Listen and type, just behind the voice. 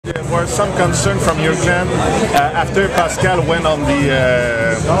there was some concern from your clan after Pascal went on the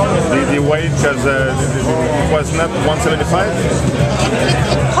weight because it was not 175?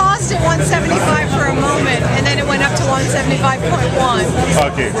 It paused at 175 for a moment, and then it went up to 175.1.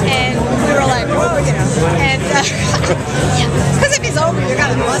 Okay. And we were like, whoa, you know. And because if he's over, you're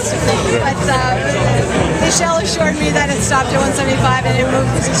going to bust him. But Michelle assured me that it stopped at 175 and it moved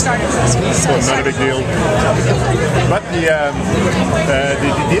because he started losing. So not a big deal. But the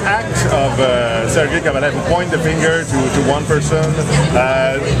act of Sergey Kovalev who point the finger to one person,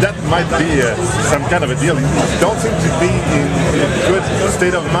 that might be some kind of a deal. He don't seem to be in a good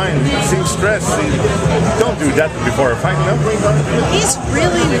state of mind. He seems stressed. Don't do that before a fight, no? He's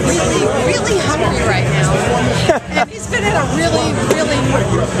really, really, really hungry right now. And he's been in a really, really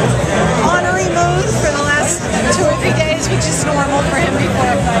ornery mood for the last 2 or 3 days, which is normal for him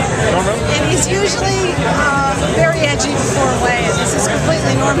before a fight. Normal? And he's usually very edgy before a weigh, and this is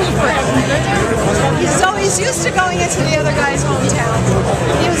completely normal for him. He's used to going into the other guy's hometown.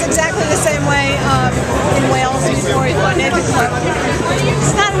 He was exactly the same way in Wales before he fought Nathan Club.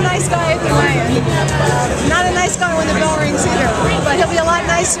 He's not a nice guy at the weigh-in. Not a nice guy when the bell rings either. But he'll be a lot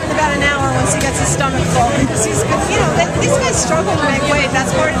nicer in about an hour once he gets his stomach full, because he's, you know, these guys struggle to make weight.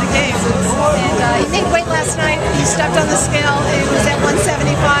 That's part of the game. And he made weight last night. He stepped on the scale. It was at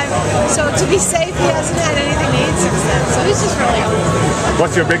 175. So to be safe, he hasn't had anything to eat since then. So he's just really hungry.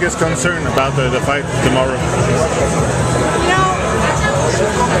 What's your biggest concern about the fight tomorrow? You know,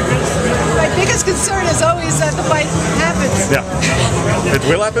 my biggest concern is always that the fight happens. Yeah. It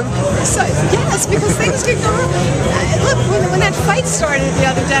will happen? So, yes, because things can go wrong. Look, when that fight started the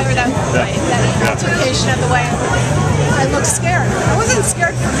other day, or that altercation at the way, I looked scared. I wasn't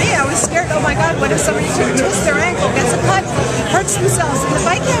scared for me. I was scared, oh my God, what if somebody twists their ankle, gets a cut, hurts themselves, and the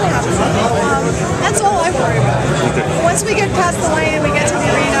fight can't happen. That's all I worry about. Once we get past the lane and we get to the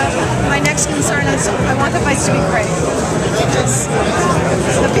arena, my next concern is I want the fights to be great. Because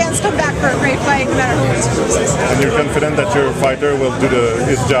the fans come back for a great fight no matter who wins or loses. And you're confident that your fighter will do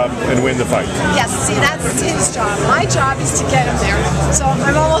his job and win the fight? Yes, see, that's his job. My job is to get him there. So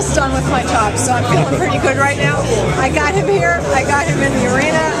I'm almost done with my job, so I'm feeling pretty good right now. I got him here, I got him in the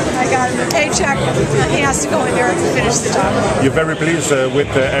arena, I got him a paycheck, and he has to go in there and finish the job. You're very pleased with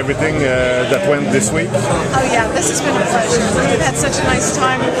everything that went this week? Oh yeah, this has been a pleasure. We've had such a nice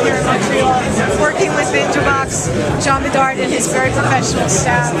time here in Montreal, working with Box, Jean Pascal and his very professional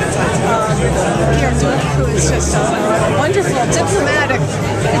staff. Here, who is just a wonderful, diplomatic,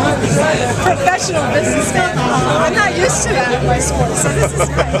 professional businessman. I'm not used to that in my sport, so this is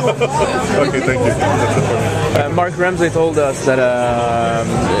great. Okay, thank you. Mark Ramsey told us that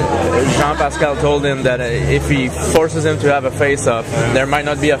Jean Pascal told him that if he forces him to have a face-off, there might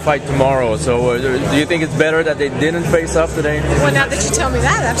not be a fight tomorrow. So do you think it's better that they didn't face off today? Well, now that you tell me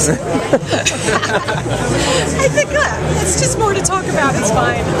that, absolutely. I think it's just more to talk about. It's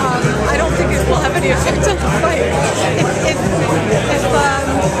fine. I don't think it will have any effect on the fight. If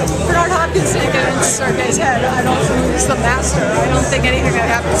Bernard Hopkins didn't get into Sergey's head, I don't think he's the master. I don't think anything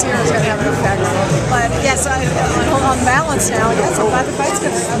that happens here is going to have an effect. But yes, on balance now, yes, I'm glad the fight's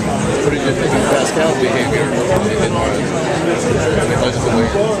going to happen. What did you think of Pascal's behavior?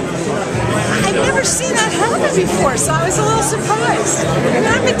 I'd never seen that happen before, so I was a little surprised. I mean,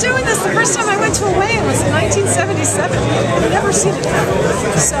 I've been doing this. The first time I went to a weigh-in was in 1977. I've never seen it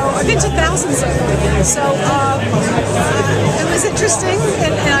happen. So I've been to thousands of them. So it was interesting,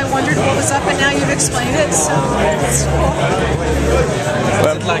 and I wondered what was up, and now you've explained it, so it's cool.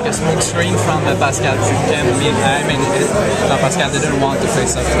 Was it like a smoke screen from Pascal to him? I mean, Jean Pascal didn't want to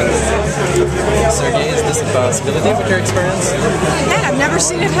face up with Sergey. Is this a possibility with your experience? Yeah, I've never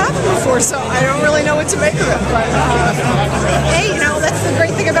seen it happen before, so I don't really know what to make of it. But hey, you know, that's the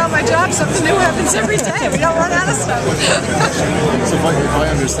great thing about my job. Something new happens every day. We don't run out of stuff. So if I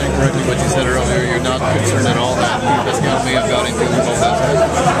understand correctly what you said earlier, you're not concerned at all that Pascal may have got into both that.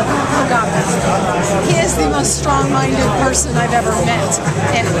 Oh God, he is the most strong-minded person I've ever met.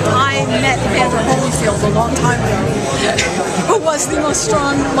 And I met Evander Holyfield a long time ago, who was the most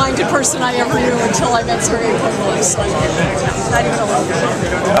strong-minded person I ever knew until I met Sergey Kovalev. So, not even a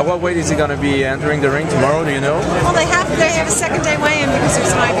little. At what weight is he going to be entering the ring tomorrow? Do you know? Well, they have a second day weigh-in because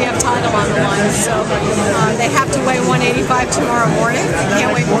there's an IBF title on the line. So they have to weigh 185 tomorrow morning. They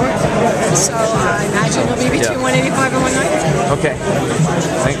can't weigh more. So I imagine it'll be between 185 and 190. Okay.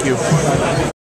 Thank you.